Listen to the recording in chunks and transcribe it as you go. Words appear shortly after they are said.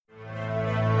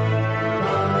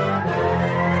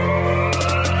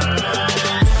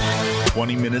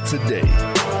20 minutes a day,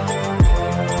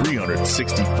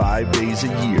 365 days a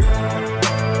year.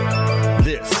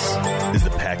 This is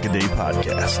the Pack-A-Day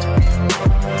Podcast.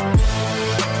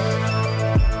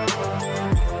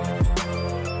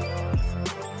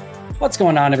 What's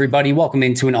going on, everybody? Welcome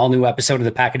into an all-new episode of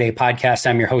the Pack-A-Day Podcast.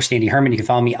 I'm your host, Andy Herman. You can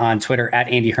follow me on Twitter at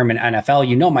Andy Herman NFL.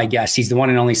 You know my guest. He's the one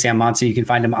and only Sam Monson. You can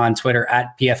find him on Twitter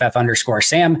at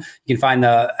PFF_Sam. You can find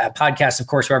the podcast, of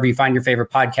course, wherever you find your favorite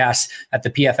podcasts at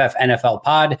the PFF NFL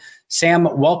Pod. Sam,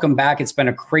 welcome back. It's been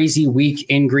a crazy week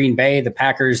in Green Bay. The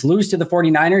Packers lose to the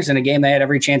 49ers in a game they had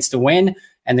every chance to win.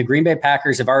 And the Green Bay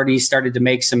Packers have already started to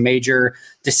make some major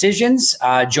decisions.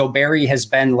 Joe Barry has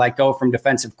been let go from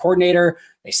defensive coordinator.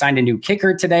 They signed a new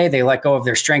kicker today. They let go of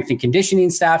their strength and conditioning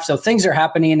staff. So things are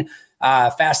happening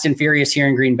fast and furious here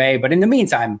in Green Bay. But in the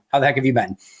meantime, how the heck have you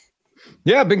been?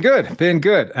 Yeah, been good.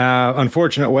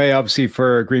 Unfortunate way, obviously,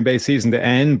 for Green Bay season to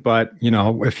end. But, you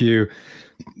know, if you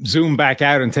zoom back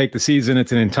out and take the season in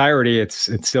its entirety, it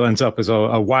still ends up as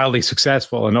a wildly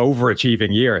successful and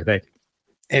overachieving year, I think.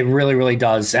 It really, really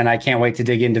does. And I can't wait to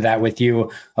dig into that with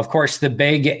you. Of course, the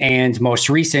big and most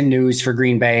recent news for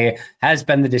Green Bay has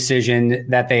been the decision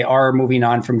that they are moving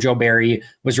on from Joe Barry. It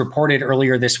was reported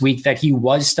earlier this week that he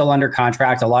was still under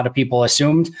contract. A lot of people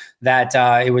assumed that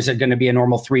it was going to be a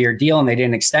normal 3-year deal and they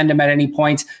didn't extend him at any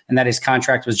point and that his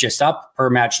contract was just up. Per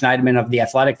Matt Schneidman of The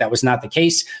Athletic, that was not the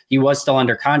case. He was still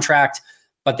under contract.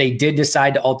 But they did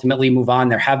decide to ultimately move on.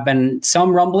 There have been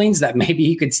some rumblings that maybe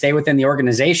he could stay within the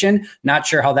organization. Not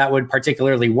sure how that would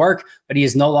particularly work, but he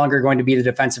is no longer going to be the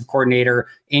defensive coordinator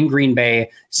in Green Bay.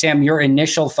 Sam, your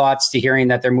initial thoughts to hearing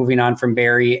that they're moving on from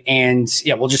Barry? And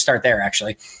yeah, we'll just start there,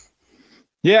 actually.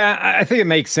 Yeah, I think it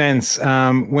makes sense.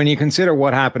 When you consider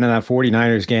what happened in that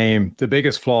 49ers game, the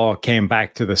biggest flaw came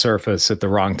back to the surface at the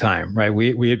wrong time, right?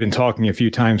 We had been talking a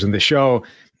few times in the show.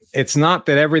 It's not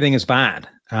that everything is bad.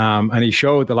 And he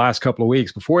showed the last couple of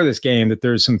weeks before this game that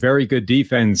there's some very good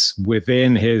defense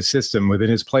within his system, within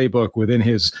his playbook, within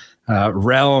his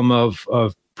realm of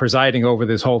presiding over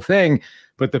this whole thing.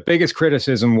 But the biggest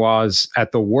criticism was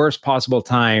at the worst possible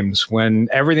times when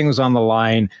everything was on the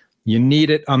line, you need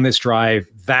it on this drive.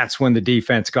 That's when the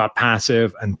defense got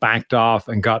passive and backed off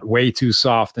and got way too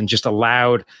soft and just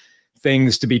allowed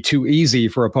things to be too easy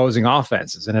for opposing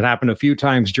offenses. And it happened a few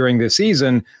times during this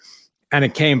season. And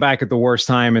it came back at the worst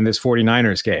time in this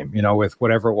 49ers game, you know, with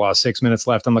whatever it was, 6 minutes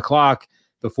left on the clock.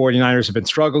 The 49ers have been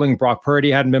struggling. Brock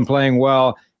Purdy hadn't been playing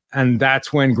well. And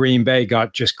that's when Green Bay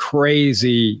got just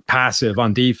crazy passive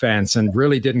on defense and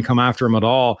really didn't come after him at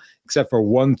all, except for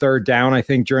 1 third down, I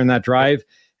think, during that drive.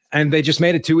 And they just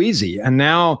made it too easy. And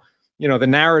now, you know, the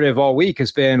narrative all week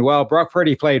has been, well, Brock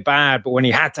Purdy played bad, but when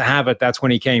he had to have it, that's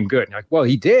when he came good. And like, well,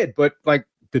 he did, but like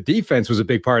the defense was a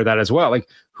big part of that as well. Like,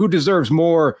 who deserves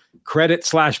more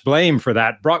credit/blame for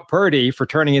that? Brock Purdy for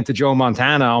turning into Joe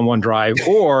Montana on one drive,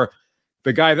 or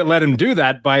the guy that let him do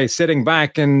that by sitting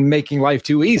back and making life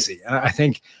too easy? And I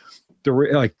think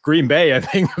Green Bay, I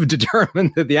think, have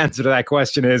determined that the answer to that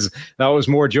question is that was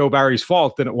more Joe Barry's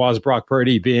fault than it was Brock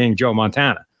Purdy being Joe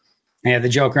Montana. Yeah, the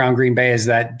joke around Green Bay is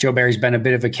that Joe Barry's been a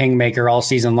bit of a kingmaker all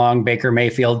season long. Baker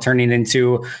Mayfield turning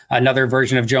into another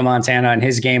version of Joe Montana in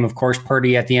his game. Of course,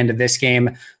 Purdy at the end of this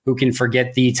game. Who can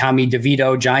forget the Tommy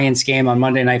DeVito Giants game on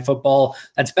Monday Night Football?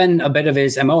 That's been a bit of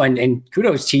his MO. And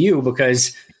kudos to you,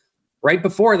 because right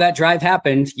before that drive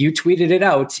happened, you tweeted it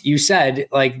out. You said,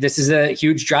 like, this is a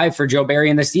huge drive for Joe Barry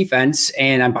and this defense.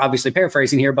 And I'm obviously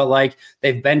paraphrasing here, but like,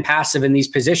 they've been passive in these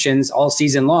positions all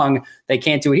season long. They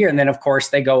can't do it here. And then, of course,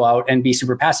 they go out and be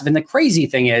super passive. And the crazy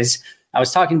thing is, I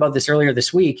was talking about this earlier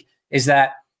this week, is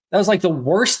that was like the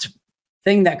worst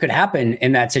thing that could happen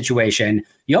in that situation.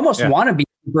 You almost want to be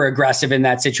super aggressive in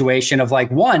that situation of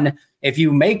like, one, if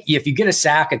you get a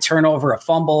sack, a turnover, a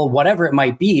fumble, whatever it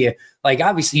might be, like,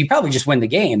 obviously you probably just win the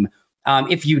game.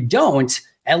 If you don't,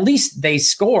 at least they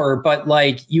score, but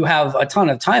like, you have a ton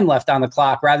of time left on the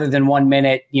clock rather than 1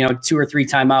 minute, 2 or 3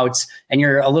 timeouts, and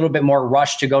you're a little bit more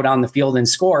rushed to go down the field and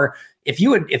score. If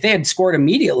they had scored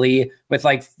immediately with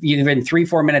like even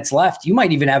 3-4 minutes left, you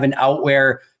might even have an out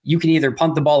where you can either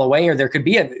punt the ball away or there could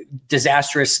be a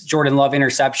disastrous Jordan Love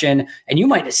interception, and you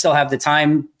might still have the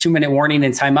time, 2-minute warning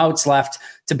and timeouts left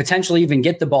to potentially even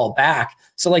get the ball back.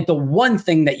 So like, the one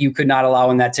thing that you could not allow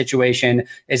in that situation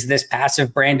is this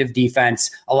passive brand of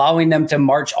defense, allowing them to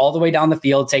march all the way down the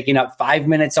field, taking up 5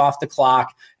 minutes off the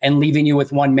clock and leaving you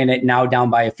with 1 minute now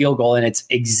down by a field goal. And it's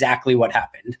exactly what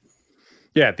happened.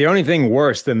 Yeah, the only thing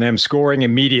worse than them scoring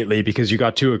immediately because you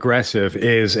got too aggressive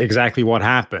is exactly what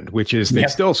happened, which is they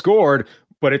still scored,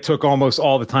 but it took almost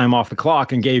all the time off the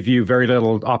clock and gave you very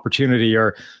little opportunity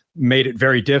or made it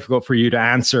very difficult for you to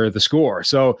answer the score.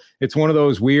 So it's one of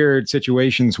those weird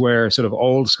situations where sort of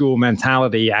old school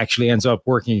mentality actually ends up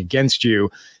working against you.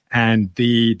 And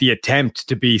the attempt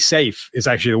to be safe is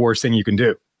actually the worst thing you can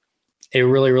do. It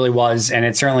really, really was. And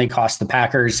it certainly cost the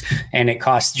Packers, and it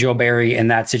cost Joe Barry in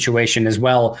that situation as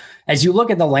well. As you look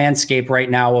at the landscape right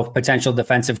now of potential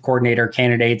defensive coordinator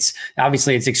candidates,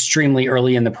 obviously it's extremely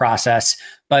early in the process,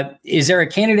 but is there a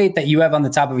candidate that you have on the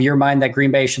top of your mind that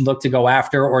Green Bay should look to go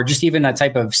after, or just even a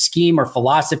type of scheme or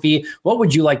philosophy? What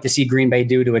would you like to see Green Bay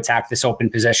do to attack this open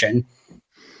position?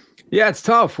 Yeah, it's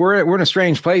tough. We're in a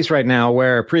strange place right now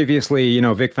where previously,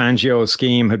 Vic Fangio's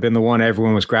scheme had been the one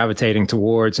everyone was gravitating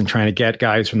towards and trying to get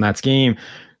guys from that scheme. There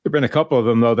have been a couple of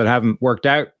them, though, that haven't worked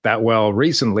out that well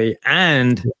recently.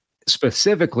 And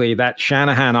specifically, that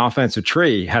Shanahan offensive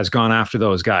tree has gone after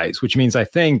those guys, which means I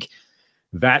think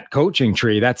that coaching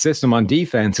tree, that system on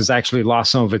defense has actually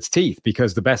lost some of its teeth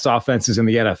because the best offenses in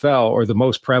the NFL, or the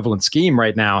most prevalent scheme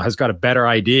right now, has got a better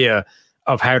idea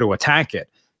of how to attack it.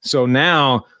 So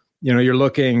now, you're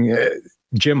looking,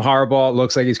 Jim Harbaugh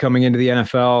looks like he's coming into the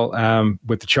NFL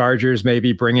with the Chargers,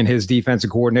 maybe bringing his defensive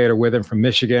coordinator with him from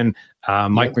Michigan.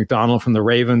 Mike McDonald from the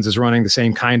Ravens is running the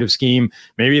same kind of scheme.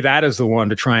 Maybe that is the one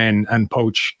to try and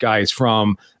poach guys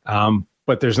from.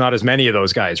 But there's not as many of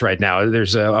those guys right now.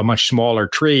 There's a much smaller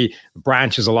tree. The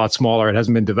branch is a lot smaller. It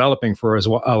hasn't been developing for as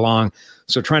long.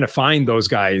 So trying to find those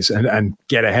guys and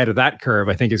get ahead of that curve,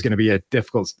 I think, is going to be a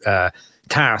difficult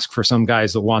task for some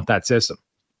guys that want that system.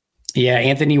 Yeah,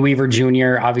 Anthony Weaver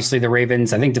Jr., obviously the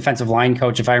Ravens, I think defensive line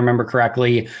coach, if I remember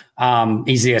correctly.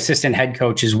 He's the assistant head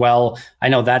coach as well. I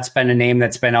know that's been a name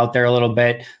that's been out there a little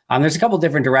bit. There's a couple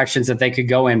different directions that they could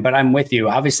go in, but I'm with you.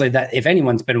 Obviously, that if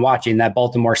anyone's been watching that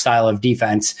Baltimore style of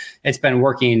defense, it's been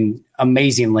working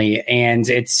amazingly, and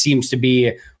it seems to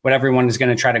be what everyone is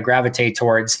going to try to gravitate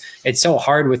towards. It's so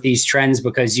hard with these trends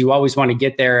because you always want to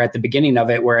get there at the beginning of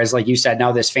it, whereas like you said,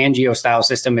 now this Fangio style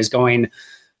system is going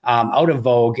out of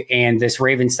vogue and this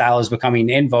Raven style is becoming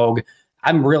in vogue.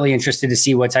 I'm really interested to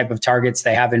see what type of targets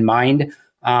they have in mind.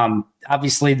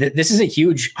 Obviously, this is a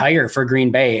huge hire for Green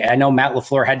Bay. I know Matt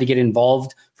LaFleur had to get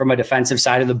involved from a defensive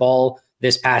side of the ball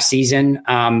this past season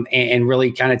and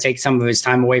really kind of take some of his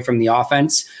time away from the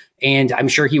offense. And I'm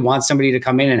sure he wants somebody to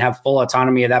come in and have full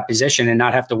autonomy of that position and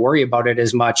not have to worry about it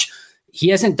as much. He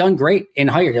hasn't done great in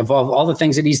hiring. Of all the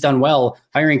things that he's done well,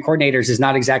 hiring coordinators has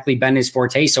not exactly been his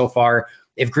forte so far.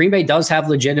 If Green Bay does have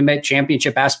legitimate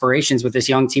championship aspirations with this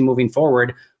young team moving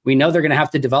forward, we know they're going to have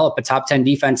to develop a top 10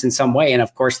 defense in some way. And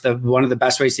of course, one of the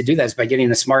best ways to do that is by getting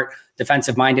a smart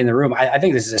defensive mind in the room. I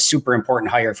think this is a super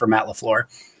important hire for Matt LaFleur.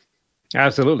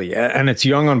 Absolutely. And it's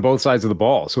young on both sides of the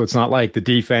ball. So it's not like the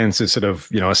defense is sort of,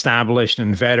 established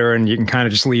and veteran. You can kind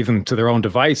of just leave them to their own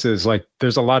devices. Like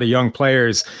there's a lot of young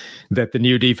players that the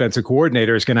new defensive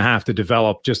coordinator is going to have to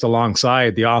develop just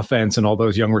alongside the offense and all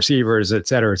those young receivers, et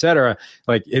cetera, et cetera.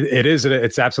 Like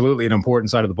it's absolutely an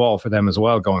important side of the ball for them as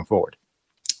well going forward.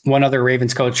 One other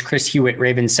Ravens coach, Chris Hewitt,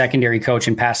 Ravens secondary coach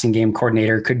and passing game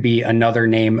coordinator, could be another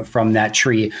name from that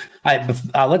tree.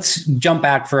 Let's jump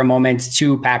back for a moment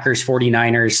to Packers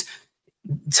 49ers.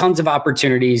 Tons of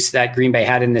opportunities that Green Bay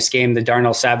had in this game. The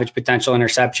Darnell Savage potential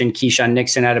interception. Keyshawn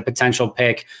Nixon had a potential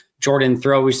pick. Jordan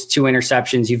throws 2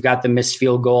 interceptions. You've got the missed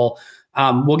field goal.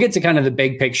 We'll get to kind of the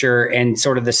big picture and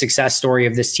sort of the success story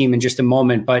of this team in just a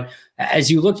moment. But as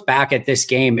you looked back at this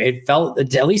game, it felt,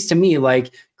 at least to me,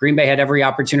 like Green Bay had every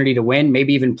opportunity to win,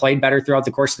 maybe even played better throughout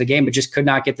the course of the game, but just could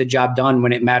not get the job done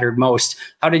when it mattered most.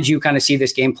 How did you kind of see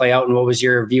this game play out, and what was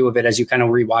your view of it as you kind of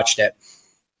rewatched it?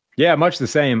 Yeah, much the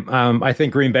same. I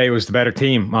think Green Bay was the better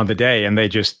team on the day, and they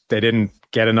didn't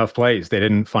get enough plays. They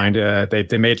didn't find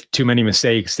they made too many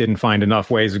mistakes, didn't find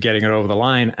enough ways of getting it over the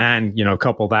line. And,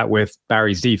 couple that with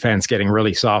Barry's defense getting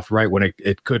really soft right when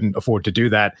it couldn't afford to do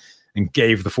that and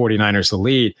gave the 49ers the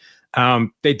lead.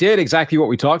 They did exactly what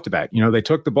we talked about. They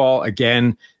took the ball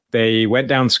again. They went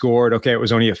down, scored. Okay, it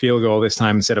was only a field goal this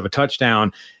time instead of a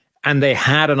touchdown. And they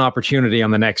had an opportunity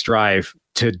on the next drive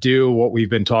to do what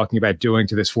we've been talking about doing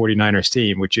to this 49ers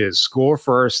team, which is score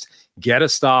first, get a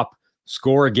stop,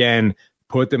 score again,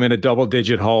 put them in a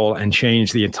double-digit hole, and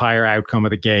change the entire outcome of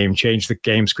the game, change the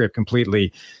game script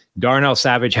completely. Darnell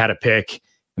Savage had a pick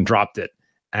and dropped it.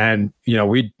 And,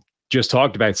 we just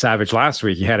talked about Savage last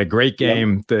week. He had a great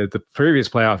game, the previous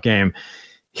playoff game.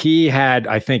 He had,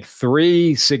 I think,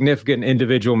 3 significant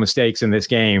individual mistakes in this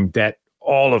game that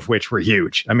all of which were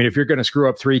huge. I mean, if you're going to screw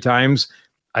up 3 times,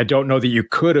 I don't know that you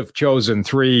could have chosen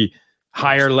 3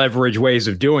 higher leverage ways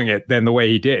of doing it than the way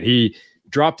he did. He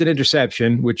dropped an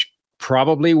interception, which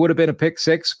probably would have been a pick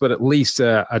 6, but at least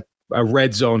a a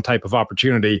red zone type of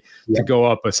opportunity to go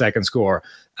up a second score.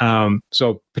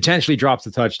 So potentially drops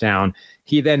the touchdown.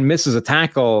 He then misses a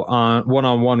tackle on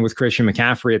one-on-one with Christian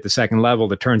McCaffrey at the second level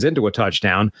that turns into a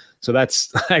touchdown. So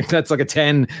that's like a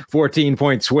 10, 14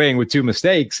 point swing with 2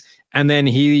 mistakes. And then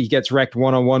he gets wrecked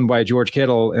one-on-one by George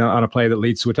Kittle on a play that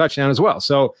leads to a touchdown as well.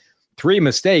 So 3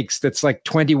 mistakes, that's like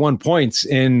 21 points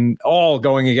in all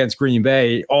going against Green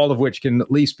Bay, all of which can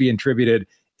at least be attributed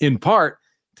in part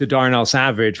to Darnell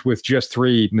Savage with just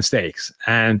 3 mistakes.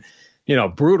 And,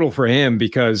 brutal for him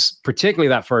because particularly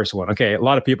that first one. Okay, a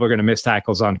lot of people are going to miss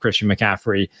tackles on Christian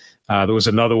McCaffrey. There was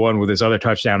another one with his other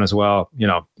touchdown as well,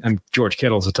 and George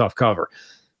Kittle's a tough cover.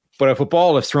 But if a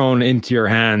ball is thrown into your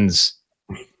hands,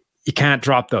 you can't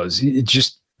drop those.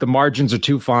 The margins are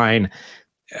too fine.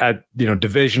 At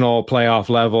divisional, playoff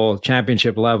level,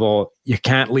 championship level, you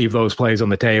can't leave those plays on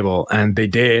the table, and they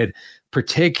did,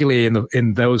 particularly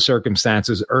in those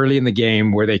circumstances early in the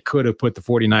game where they could have put the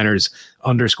 49ers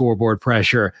under scoreboard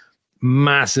pressure.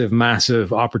 Massive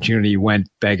opportunity went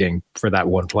begging for that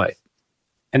one play.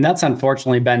 And that's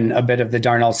unfortunately been a bit of the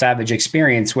Darnell Savage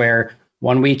experience where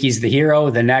one week he's the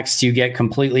hero, the next you get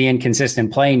completely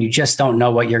inconsistent play and you just don't know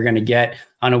what you're going to get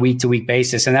on a week-to-week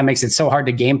basis. And that makes it so hard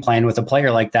to game plan with a player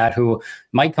like that who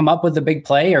might come up with a big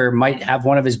play or might have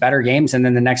one of his better games. And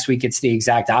then the next week it's the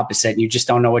exact opposite. And you just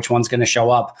don't know which one's going to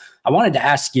show up. I wanted to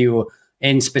ask you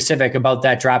in specific about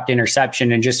that dropped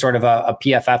interception and just sort of a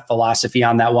PFF philosophy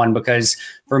on that one, because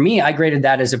for me, I graded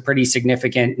that as a pretty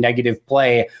significant negative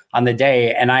play on the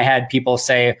day. And I had people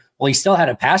say, well, he still had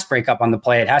a pass breakup on the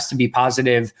play. It has to be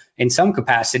positive in some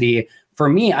capacity. For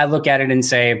me, I look at it and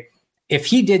say, if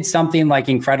he did something like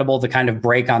incredible to kind of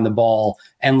break on the ball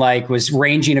and like was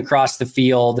ranging across the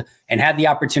field and had the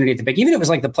opportunity to pick, even if it was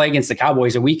like the play against the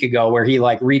Cowboys a week ago where he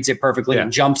like reads it perfectly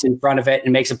and jumps in front of it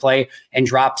and makes a play and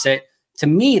drops it. To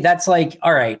me, that's like,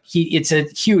 all right, it's a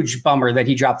huge bummer that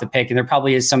he dropped the pick, and there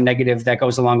probably is some negative that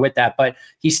goes along with that, but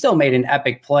he still made an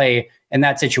epic play in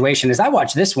that situation. As I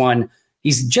watch this one,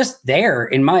 he's just there,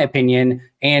 in my opinion,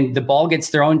 and the ball gets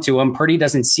thrown to him. Purdy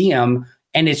doesn't see him,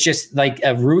 and it's just like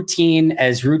a routine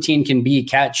can be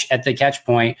catch at the catch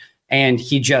point, and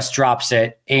he just drops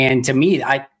it. And to me,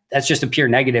 that's just a pure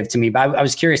negative to me, but I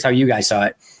was curious how you guys saw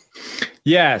it.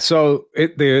 Yeah, so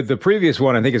the previous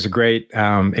one I think is a great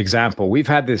example. We've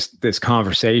had this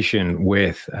conversation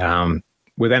with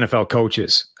NFL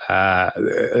coaches.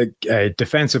 A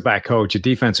defensive back coach, a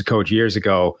defensive coach years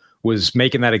ago was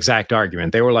making that exact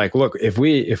argument. They were like, "Look, if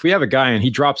we have a guy and he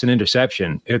drops an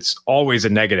interception, it's always a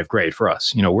negative grade for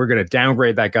us. We're going to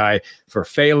downgrade that guy for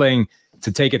failing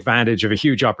to take advantage of a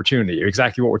huge opportunity."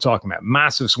 Exactly what we're talking about.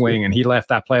 Massive swing, and he left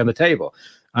that play on the table.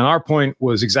 And our point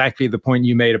was exactly the point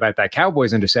you made about that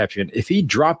Cowboys interception. If he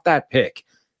dropped that pick,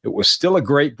 it was still a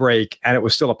great break and it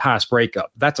was still a pass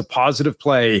breakup. That's a positive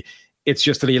play. It's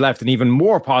just that he left an even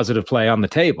more positive play on the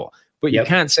table. But you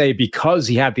can't say because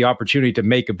he had the opportunity to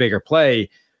make a bigger play,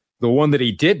 the one that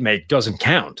he did make doesn't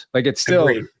count. Like it's still,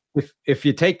 if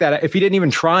you take that, if he didn't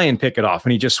even try and pick it off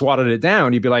and he just swatted it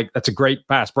down, you'd be like, that's a great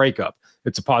pass breakup.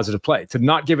 It's a positive play. To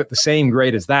not give it the same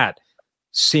grade as that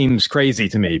seems crazy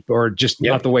to me, or just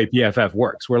not the way PFF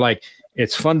works. We're like,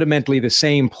 it's fundamentally the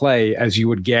same play as you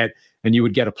would get, and you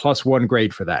would get a +1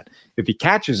 grade for that. If he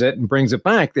catches it and brings it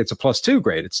back, it's a +2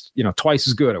 grade. It's twice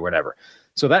as good or whatever.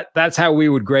 So that's how we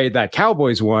would grade that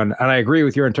Cowboys one. And I agree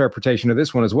with your interpretation of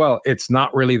this one as well. It's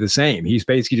not really the same. He's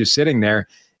basically just sitting there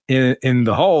in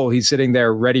the hole. He's sitting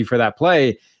there ready for that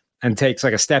play and takes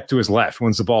like a step to his left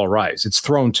once the ball arrives. It's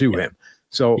thrown to him.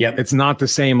 So it's not the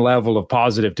same level of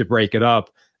positive to break it up.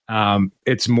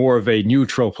 It's more of a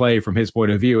neutral play from his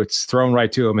point of view. It's thrown right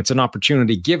to him. It's an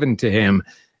opportunity given to him,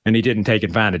 and he didn't take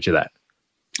advantage of that.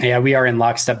 Yeah, we are in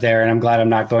lockstep there, and I'm glad I'm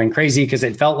not going crazy because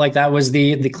it felt like that was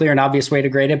the clear and obvious way to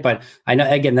grade it. But I know,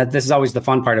 again, that this is always the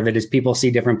fun part of it is people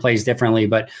see different plays differently.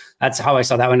 But that's how I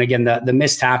saw that one. Again, the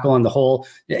missed tackle and the whole,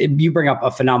 you bring up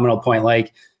a phenomenal point.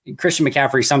 Like Christian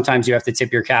McCaffrey, sometimes you have to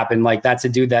tip your cap, and like that's a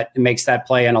dude that makes that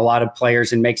play on a lot of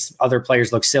players and makes other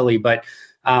players look silly. But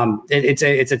it's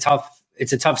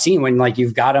a tough scene when like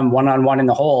you've got him one-on-one in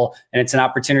the hole and it's an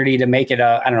opportunity to make it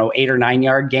a 8 or 9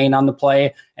 yard gain on the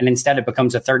play. And instead it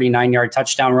becomes a 39-yard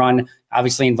touchdown run,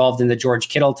 obviously involved in the George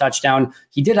Kittle touchdown.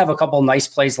 He did have a couple nice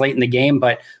plays late in the game,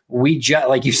 but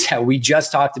like you said, we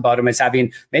just talked about him as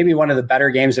having maybe one of the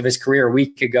better games of his career a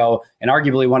week ago, and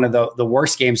arguably one of the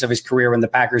worst games of his career when the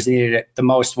Packers needed it the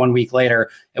most 1 week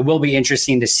later. It will be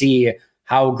interesting to see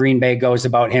how Green Bay goes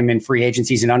about him in free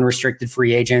agency. He's an unrestricted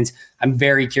free agent. I'm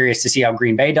very curious to see how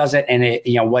Green Bay does it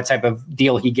and what type of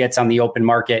deal he gets on the open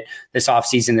market this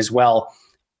offseason as well.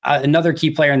 Another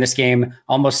key player in this game,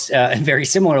 almost very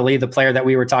similarly, the player that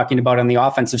we were talking about on the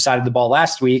offensive side of the ball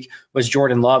last week was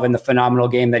Jordan Love and the phenomenal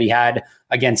game that he had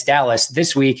against Dallas.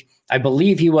 This week, I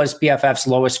believe he was PFF's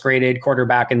lowest graded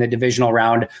quarterback in the divisional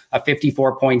round, a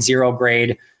 54.0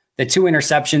 grade. The 2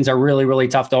 interceptions are really, really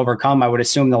tough to overcome. I would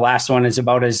assume the last one is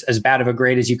about as bad of a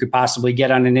grade as you could possibly get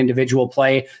on an individual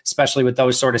play, especially with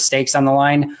those sort of stakes on the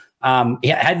line. He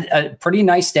had a pretty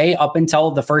nice day up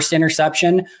until the first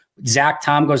interception. Zach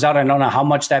Tom goes out. I don't know how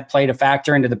much that played a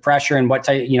factor into the pressure and what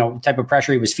type of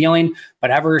pressure he was feeling.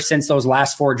 But ever since those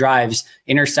last 4 drives,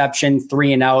 interception,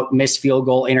 3 and out, missed field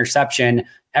goal, interception,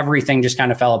 everything just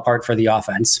kind of fell apart for the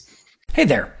offense. Hey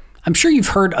there. I'm sure you've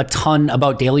heard a ton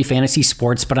about daily fantasy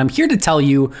sports, but I'm here to tell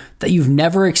you that you've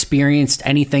never experienced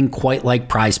anything quite like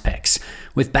Prize Picks.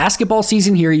 With basketball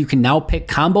season here, you can now pick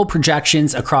combo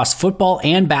projections across football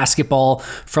and basketball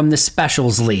from the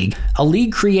Specials League, a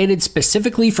league created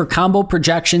specifically for combo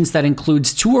projections that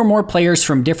includes 2 or more players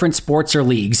from different sports or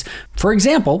leagues. For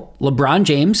example, LeBron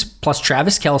James plus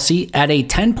Travis Kelce at a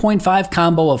 10.5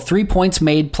 combo of 3 points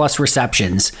made plus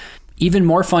receptions. Even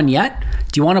more fun yet?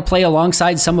 Do you want to play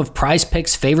alongside some of Prize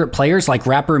Picks' favorite players like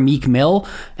rapper Meek Mill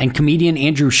and comedian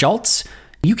Andrew Schultz?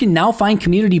 You can now find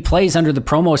community plays under the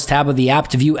promos tab of the app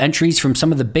to view entries from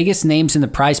some of the biggest names in the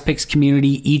Prize Picks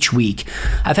community each week.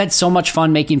 I've had so much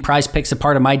fun making Prize Picks a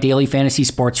part of my daily fantasy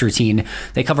sports routine.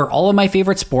 They cover all of my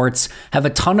favorite sports, have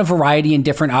a ton of variety and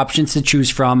different options to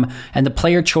choose from, and the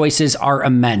player choices are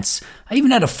immense. I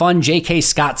even had a fun J.K.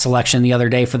 Scott selection the other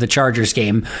day for the Chargers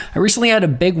game. I recently had a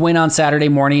big win on Saturday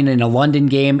morning in a London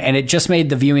game, and it just made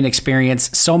the viewing experience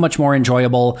so much more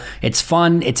enjoyable. It's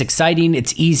fun, it's exciting,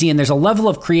 it's easy, and there's a level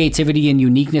of creativity and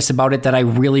uniqueness about it that I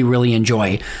really, really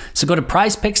enjoy. So go to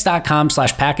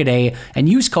prizepicks.com/packaday and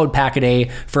use code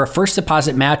packaday for a first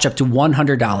deposit match up to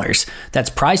 $100. That's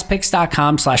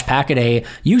prizepicks.com/packaday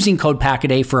using code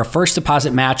packaday for a first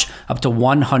deposit match up to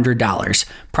 $100.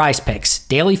 Prize Picks,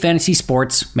 daily fantasy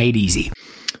sports made easy.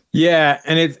 Yeah,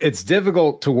 and it's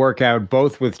difficult to work out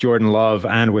both with Jordan Love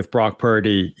and with Brock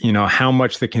Purdy, how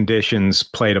much the conditions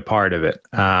played a part of it.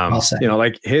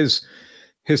 Like his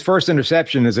first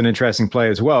interception is an interesting play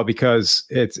as well, because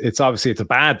it's obviously a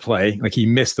bad play. Like, he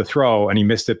missed the throw and he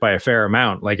missed it by a fair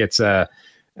amount. Like,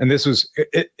 and this was,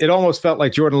 it almost felt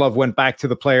like Jordan Love went back to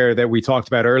the player that we talked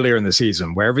about earlier in the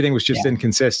season, where everything was just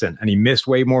inconsistent and he missed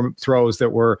way more throws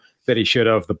that he should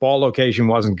have. The ball location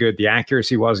wasn't good. The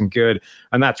accuracy wasn't good.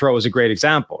 And that throw is a great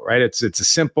example, right? It's a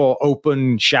simple,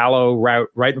 open, shallow route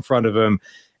right in front of him.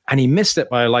 And he missed it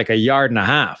by like 1.5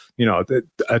 yards.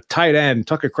 A tight end,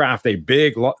 Tucker Kraft, a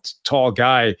big, tall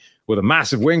guy with a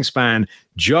massive wingspan,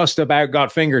 just about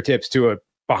got fingertips to it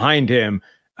behind him.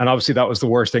 And obviously that was the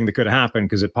worst thing that could have happened,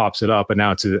 because it pops it up and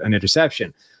now it's an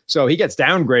interception. So he gets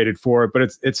downgraded for it, but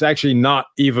it's actually not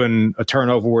even a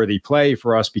turnover worthy play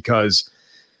for us, because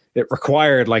it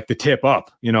required like the tip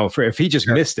up, for if he just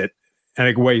missed it and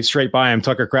it went straight by him,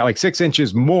 Tucker Kraft, like 6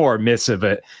 inches more miss of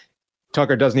it,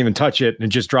 Tucker doesn't even touch it and it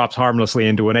just drops harmlessly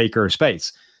into an acre of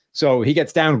space. So he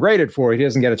gets downgraded for it. He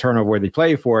doesn't get a turnover worthy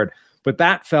play for it. But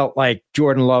that felt like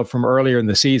Jordan Love from earlier in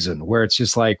the season, where it's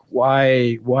just like,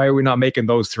 why are we not making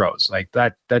those throws? Like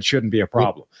that shouldn't be a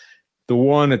problem. The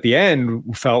one at the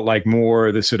end felt like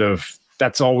more the sort of,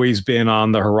 that's always been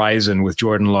on the horizon with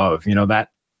Jordan Love, that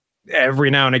every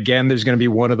now and again, there's going to be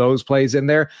one of those plays in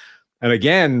there. And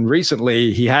again,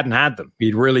 recently he hadn't had them.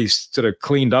 He'd really sort of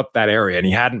cleaned up that area and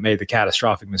he hadn't made the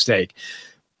catastrophic mistake.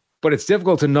 But it's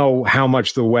difficult to know how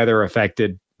much the weather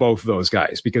affected both of those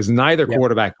guys, because neither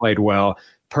quarterback played well.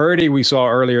 Purdy, we saw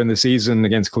earlier in the season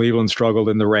against Cleveland, struggled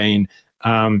in the rain.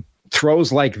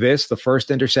 Throws like this, the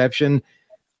first interception,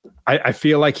 I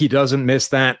feel like he doesn't miss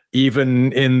that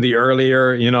even in the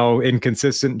earlier,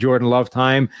 inconsistent Jordan Love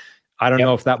time. I don't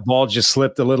know if that ball just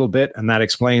slipped a little bit, and that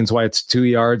explains why it's 2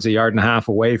 yards, 1.5 yards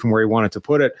away from where he wanted to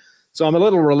put it. So I'm a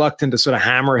little reluctant to sort of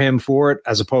hammer him for it,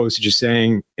 as opposed to just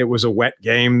saying it was a wet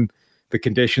game. The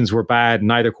conditions were bad.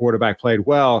 Neither quarterback played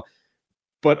well.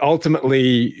 But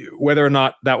ultimately, whether or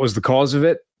not that was the cause of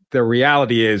it, the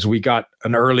reality is we got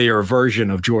an earlier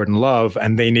version of Jordan Love,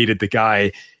 and they needed the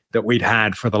guy that we'd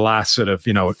had for the last sort of,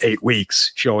 8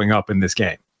 weeks showing up in this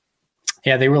game.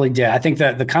 Yeah, they really did. I think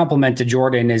that the compliment to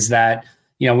Jordan is that,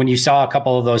 when you saw a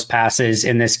couple of those passes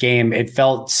in this game, it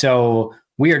felt so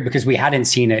weird because we hadn't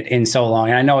seen it in so long.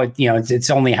 And I know it's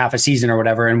only half a season or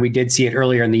whatever, and we did see it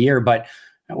earlier in the year, but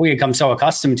we had come so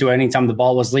accustomed to it. Anytime the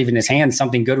ball was leaving his hands,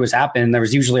 something good was happening. There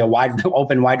was usually a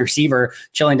open wide receiver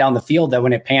chilling down the field, that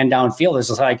when it panned downfield, it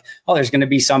was like, oh, there's going to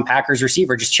be some Packers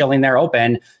receiver just chilling there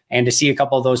open. And to see a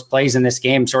couple of those plays in this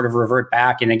game sort of revert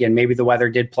back. And again, maybe the weather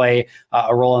did play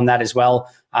a role in that as well.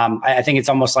 I think it's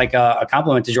almost like a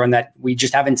compliment to Jordan that we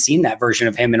just haven't seen that version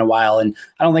of him in a while. And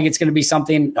I don't think it's going to be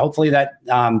something, hopefully, that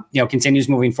continues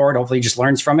moving forward. Hopefully he just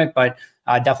learns from it, but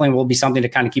definitely will be something to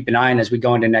kind of keep an eye on as we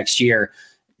go into next year.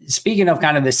 Speaking of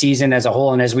kind of the season as a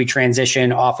whole, and as we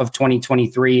transition off of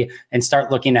 2023 and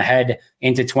start looking ahead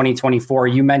into 2024,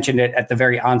 you mentioned it at the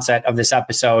very onset of this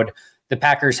episode. The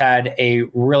Packers had a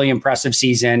really impressive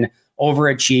season,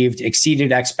 overachieved,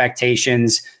 exceeded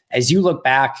expectations. As you look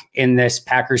back in this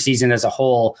Packers season as a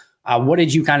whole, what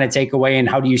did you kind of take away, and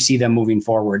how do you see them moving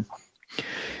forward?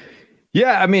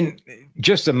 Yeah, I mean,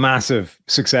 just a massive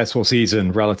successful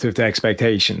season relative to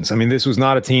expectations. I mean, this was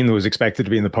not a team that was expected to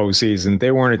be in the postseason.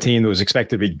 They weren't a team that was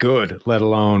expected to be good, let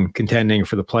alone contending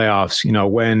for the playoffs. You know,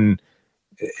 when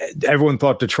everyone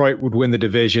thought Detroit would win the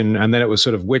division, and then it was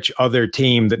sort of which other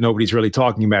team that nobody's really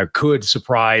talking about could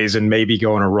surprise and maybe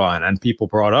go on a run. And people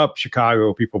brought up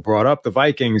Chicago, people brought up the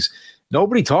Vikings.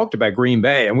 Nobody talked about Green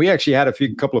Bay. And we actually had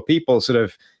a couple of people sort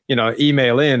of,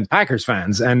 email in Packers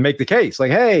fans and make the case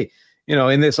like, hey,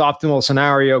 in this optimal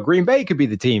scenario, Green Bay could be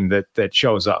the team that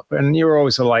shows up. And you're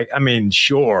always like, I mean,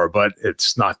 sure, but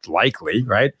it's not likely,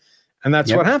 right? And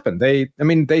that's what happened.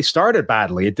 They started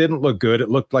badly. It didn't look good. It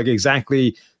looked like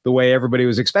exactly the way everybody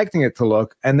was expecting it to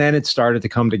look. And then it started to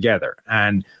come together.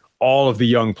 And all of the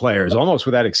young players, almost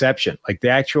without exception, like the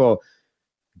actual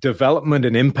development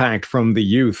and impact from the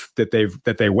youth that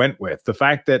they went with, the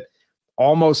fact that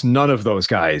almost none of those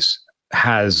guys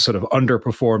has sort of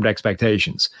underperformed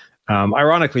expectations.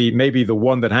 Ironically, maybe the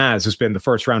one that has been the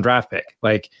first round draft pick.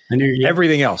 Like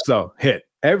everything else, though, hit.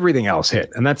 Everything else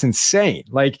hit. And that's insane.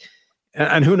 Like,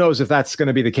 and who knows if that's going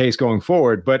to be the case going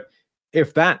forward. But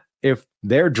if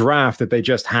their draft that they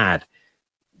just had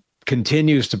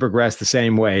continues to progress the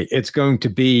same way, it's going to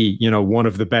be, one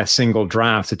of the best single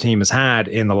drafts a team has had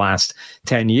in the last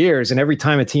 10 years. And every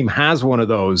time a team has one of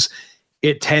those,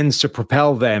 it tends to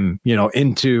propel them,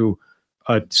 into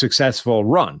a successful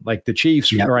run. Like the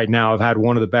Chiefs right now have had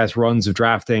one of the best runs of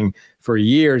drafting for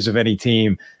years of any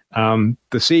team. The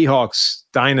Seahawks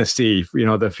dynasty,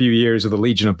 the few years of the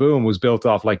Legion of Boom was built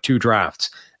off like 2 drafts.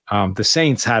 The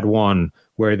Saints had one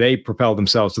where they propelled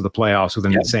themselves to the playoffs with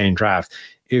an insane draft.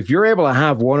 If you're able to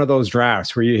have one of those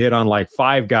drafts where you hit on like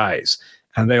 5 guys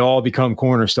and they all become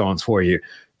cornerstones for you,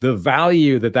 the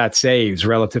value that saves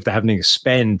relative to having to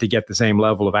spend to get the same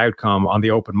level of outcome on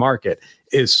the open market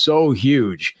is so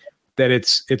huge that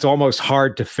it's almost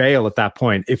hard to fail at that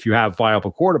point if you have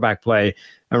viable quarterback play.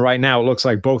 And right now it looks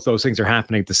like both those things are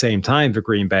happening at the same time for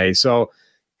Green Bay. So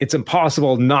it's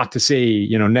impossible not to see,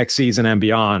 next season and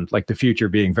beyond, like the future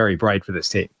being very bright for this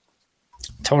team.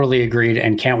 Totally agreed,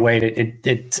 and can't wait.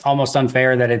 It's almost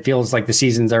unfair that it feels like the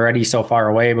season's already so far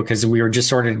away, because we were just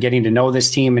sort of getting to know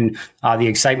this team, and the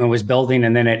excitement was building,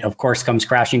 and then it of course comes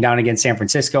crashing down against San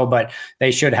Francisco. But they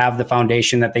should have the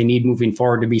foundation that they need moving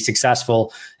forward to be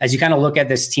successful. As you kind of look at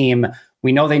this team,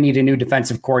 we know they need a new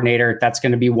defensive coordinator. That's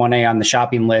going to be 1A on the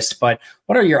shopping list. But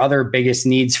what are your other biggest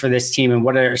needs for this team, and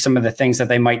what are some of the things that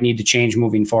they might need to change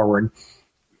moving forward?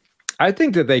 I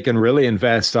think that they can really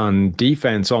invest on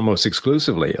defense almost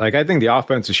exclusively. Like, I think the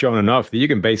offense has shown enough that you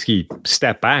can basically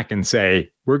step back and say,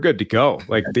 we're good to go.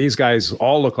 Like, these guys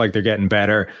all look like they're getting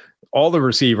better. All the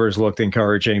receivers looked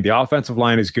encouraging. The offensive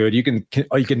line is good. You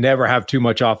can never have too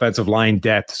much offensive line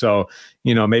depth. So,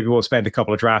 maybe we'll spend a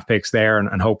couple of draft picks there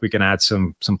and hope we can add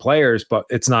some players, but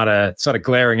it's not a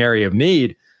glaring area of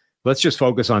need. Let's just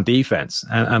focus on defense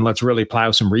and let's really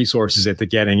plow some resources into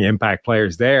getting impact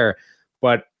players there.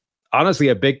 But honestly,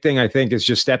 a big thing I think is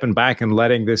just stepping back and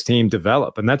letting this team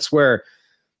develop. And that's where,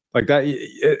 like that,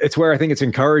 it's where I think it's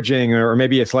encouraging, or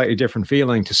maybe a slightly different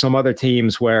feeling to some other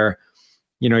teams where,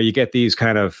 you get these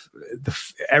kind of,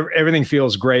 everything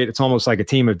feels great. It's almost like a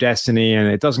team of destiny and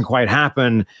it doesn't quite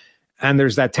happen. And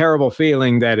there's that terrible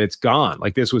feeling that it's gone.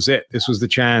 Like, this was it. This was the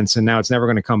chance. And now it's never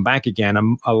going to come back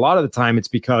again. A lot of the time it's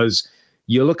because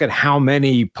you look at how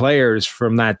many players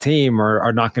from that team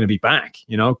are not going to be back,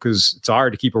 because it's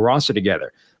hard to keep a roster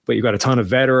together. But you've got a ton of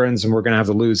veterans, and we're going to have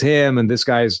to lose him, and this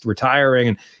guy's retiring.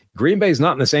 And Green Bay's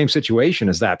not in the same situation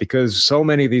as that, because so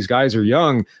many of these guys are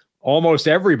young. Almost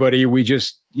everybody we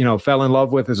just, fell in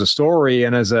love with as a story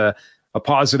and as a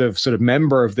positive sort of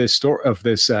member of this story, of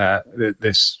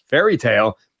this fairy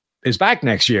tale, is back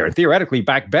next year, and theoretically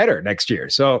back better next year.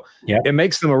 So it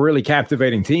makes them a really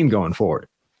captivating team going forward.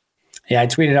 Yeah, I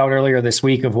tweeted out earlier this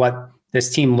week of what this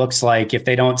team looks like if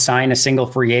they don't sign a single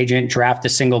free agent, draft a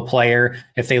single player,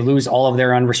 if they lose all of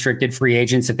their unrestricted free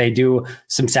agents, if they do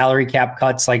some salary cap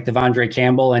cuts like Devondre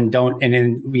Campbell and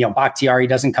then Bakhtiari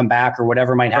doesn't come back or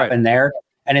whatever might happen there.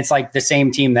 And it's like the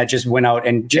same team that just went out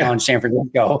and challenged San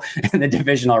Francisco in the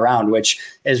divisional round, which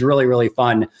is really, really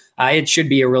fun. It should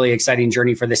be a really exciting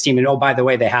journey for this team. And by the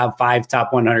way, they have 5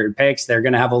 top 100 picks. They're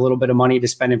going to have a little bit of money to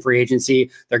spend in free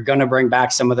agency. They're going to bring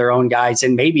back some of their own guys.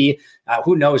 And maybe,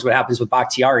 who knows what happens with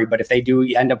Bakhtiari, but if they do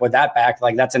end up with that back,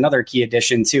 like that's another key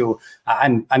addition too.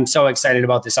 I'm so excited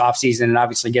about this offseason and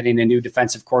obviously getting a new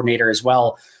defensive coordinator as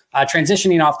well.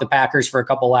 Transitioning off the Packers for a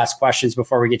couple last questions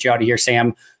before we get you out of here,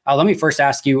 Sam. Let me first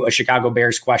ask you a Chicago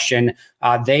Bears question.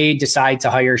 They decide to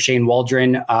hire Shane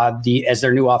Waldron as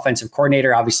their new offensive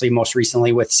coordinator, obviously most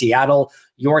recently with Seattle.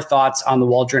 Your thoughts on the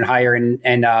Waldron hire and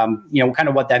kind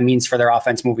of what that means for their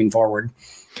offense moving forward?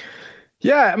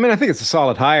 Yeah, I mean, I think it's a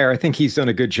solid hire. I think he's done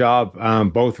a good job,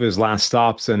 both of his last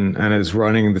stops and is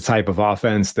running the type of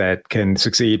offense that can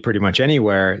succeed pretty much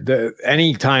anywhere.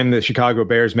 Anytime the Chicago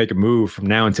Bears make a move from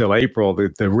now until April,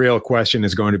 the real question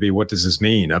is going to be, what does this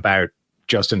mean about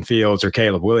Justin Fields or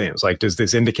Caleb Williams? Like, does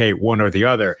this indicate one or the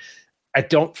other? I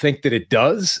don't think that it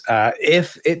does.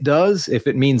 If it does, if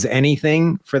it means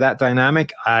anything for that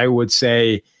dynamic, I would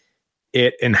say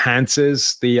it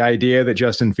enhances the idea that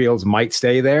Justin Fields might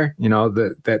stay there,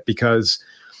 that because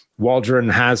Waldron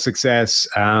has success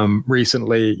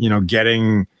recently,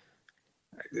 getting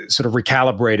sort of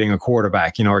recalibrating a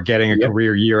quarterback, or getting a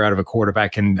career year out of a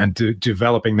quarterback and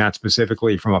developing that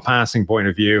specifically from a passing point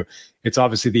of view. It's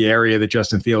obviously the area that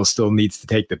Justin Fields still needs to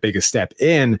take the biggest step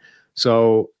in.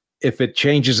 So if it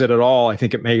changes it at all, I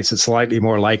think it makes it slightly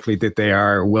more likely that they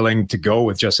are willing to go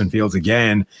with Justin Fields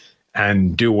again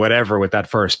and do whatever with that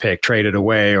first pick, trade it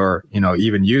away or,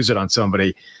 even use it on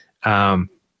somebody. But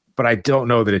I don't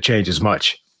know that it changes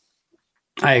much.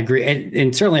 I agree.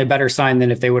 And certainly a better sign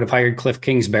than if they would have hired Cliff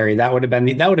Kingsbury. That would have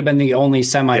been the only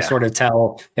sort of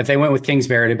tell. If they went with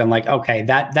Kingsbury, it'd have been like, okay,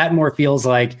 that more feels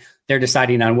like they're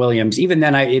deciding on Williams. Even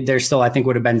then, there still, I think,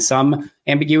 would have been some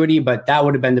ambiguity, but that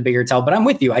would have been the bigger tell. But I'm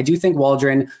with you. I do think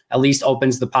Waldron at least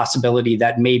opens the possibility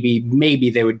that maybe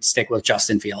they would stick with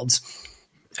Justin Fields.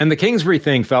 And the Kingsbury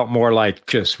thing felt more like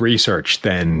just research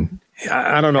than,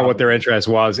 I don't know what their interest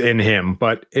was in him.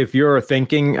 But if you're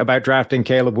thinking about drafting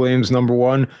Caleb Williams number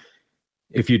 1,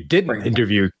 if you didn't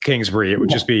interview Kingsbury, it would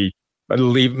just be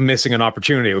missing an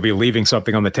opportunity. It would be leaving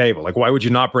something on the table. Like, why would you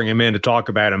not bring him in to talk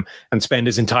about him and spend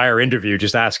his entire interview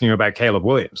just asking him about Caleb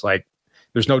Williams? Like,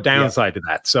 there's no downside to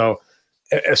that. So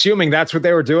assuming that's what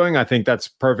they were doing, I think that's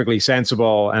perfectly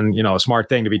sensible and, a smart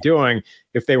thing to be doing.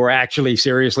 If they were actually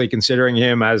seriously considering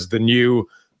him as the new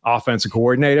offensive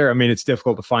coordinator, I mean, it's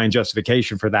difficult to find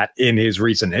justification for that in his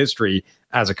recent history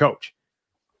as a coach.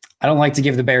 I don't like to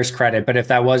give the Bears credit, but if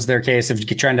that was their case of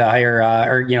trying to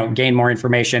hire gain more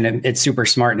information, it's super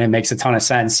smart and it makes a ton of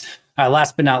sense.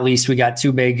 Last but not least, we got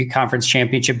 2 big conference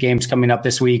championship games coming up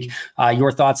this week.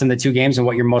 Your thoughts on the 2 games and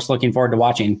what you're most looking forward to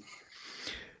watching?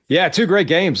 Yeah, 2 great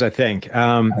games, I think.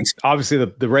 Obviously,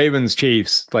 the Ravens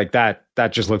Chiefs, like that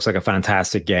just looks like a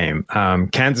fantastic game.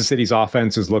 Kansas City's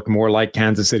offense has looked more like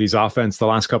Kansas City's offense the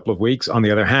last couple of weeks. On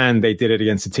the other hand, they did it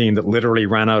against a team that literally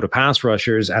ran out of pass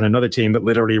rushers and another team that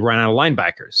literally ran out of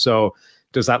linebackers. So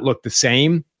does that look the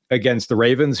same against the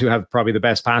Ravens, who have probably the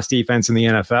best pass defense in the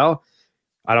NFL?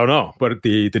 I don't know, but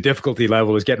the difficulty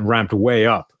level is getting ramped way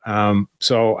up.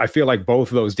 So I feel like both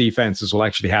of those defenses will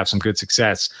actually have some good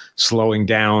success slowing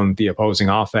down the opposing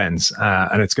offense.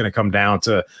 And it's going to come down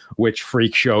to which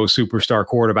freak show superstar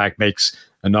quarterback makes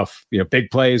enough big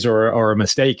plays or a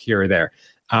mistake here or there.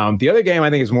 The other game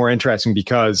I think is more interesting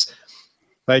because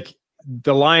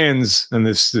the Lions, and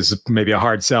this is maybe a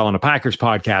hard sell on a Packers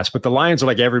podcast, but the Lions are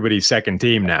like everybody's second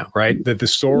team now, right? The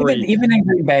story, even in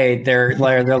Green Bay, they're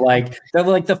like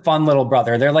the fun little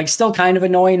brother. They're like still kind of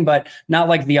annoying, but not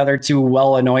like the other 2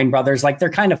 annoying brothers. Like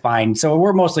they're kind of fine, so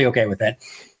we're mostly okay with it.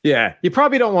 Yeah, you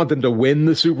probably don't want them to win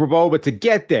the Super Bowl, but to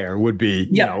get there would be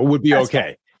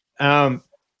okay.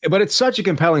 But it's such a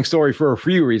compelling story for a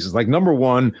few reasons. Like, number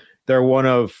one, they're one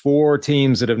of 4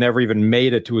 teams that have never even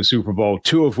made it to a Super Bowl,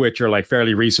 2 of which are like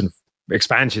fairly recent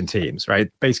expansion teams, right?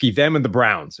 Basically, them and the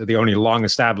Browns are the only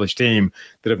long-established team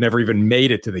that have never even made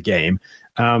it to the game.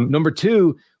 Number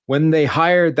 2, when they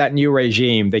hired that new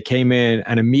regime, they came in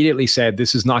and immediately said,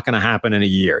 this is not going to happen in a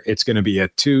year. It's going to be a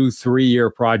 2-3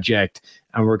 year project,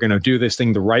 and we're going to do this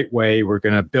thing the right way. We're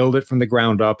going to build it from the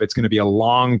ground up. It's going to be a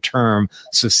long-term,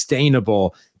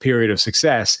 sustainable period of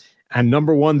success. And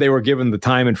number 1, they were given the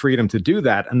time and freedom to do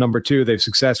that. And number 2, they've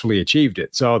successfully achieved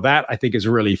it. So that, I think, is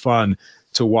really fun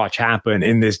to watch happen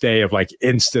in this day of like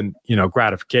instant,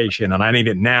 gratification. And I need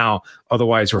it now.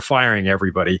 Otherwise, we're firing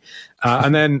everybody.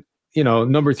 And then,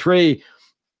 number 3,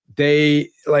 they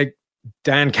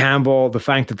Dan Campbell, the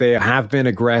fact that they have been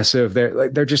aggressive,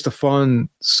 they're just a fun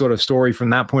sort of story from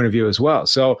that point of view as well.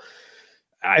 So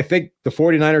I think the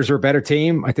 49ers are a better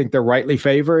team. I think they're rightly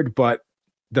favored, but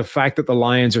the fact that the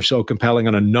Lions are so compelling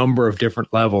on a number of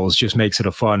different levels just makes it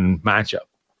a fun matchup.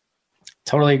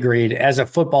 Totally agreed. As a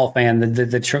football fan,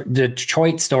 the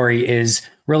Detroit story is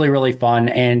really, really fun.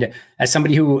 And as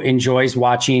somebody who enjoys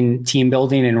watching team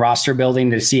building and roster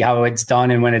building to see how it's done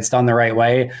and when it's done the right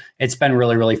way, it's been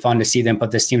really, really fun to see them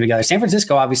put this team together. San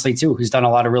Francisco, obviously, too, who's done a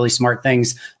lot of really smart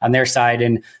things on their side.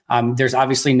 And there's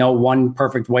obviously no one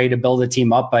perfect way to build a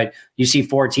team up, but you see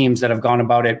 4 teams that have gone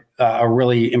about it a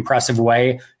really impressive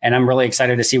way. And I'm really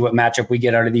excited to see what matchup we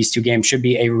get out of these 2 games. Should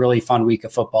be a really fun week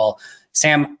of football.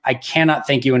 Sam, I cannot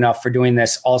thank you enough for doing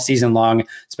this all season long.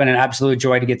 It's been an absolute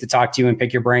joy to get to talk to you and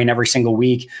pick your brain every single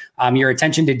week. Your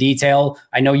attention to detail,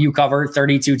 I know you cover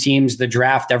 32 teams, the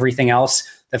draft, everything else.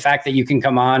 The fact that you can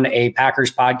come on a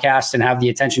Packers podcast and have the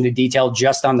attention to detail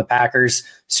just on the Packers,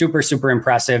 super, super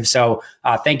impressive. So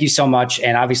thank you so much.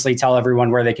 And obviously tell everyone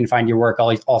where they can find your work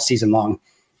all season long.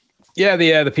 Yeah,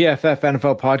 the PFF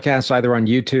NFL podcast, either on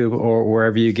YouTube or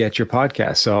wherever you get your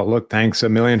podcasts. So look, thanks a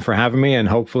million for having me, and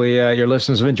hopefully your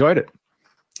listeners have enjoyed it.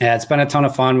 Yeah, it's been a ton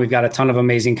of fun. We've got a ton of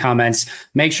amazing comments.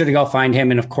 Make sure to go find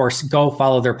him. And of course, go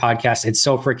follow their podcast. It's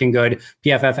so freaking good.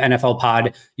 PFF NFL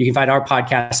Pod. You can find our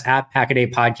podcast at Pack-A-Day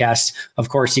Podcast. Of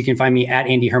course, you can find me at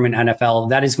Andy Herman NFL.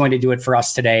 That is going to do it for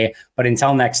us today. But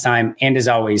until next time, and as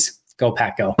always, go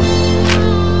Pack Go.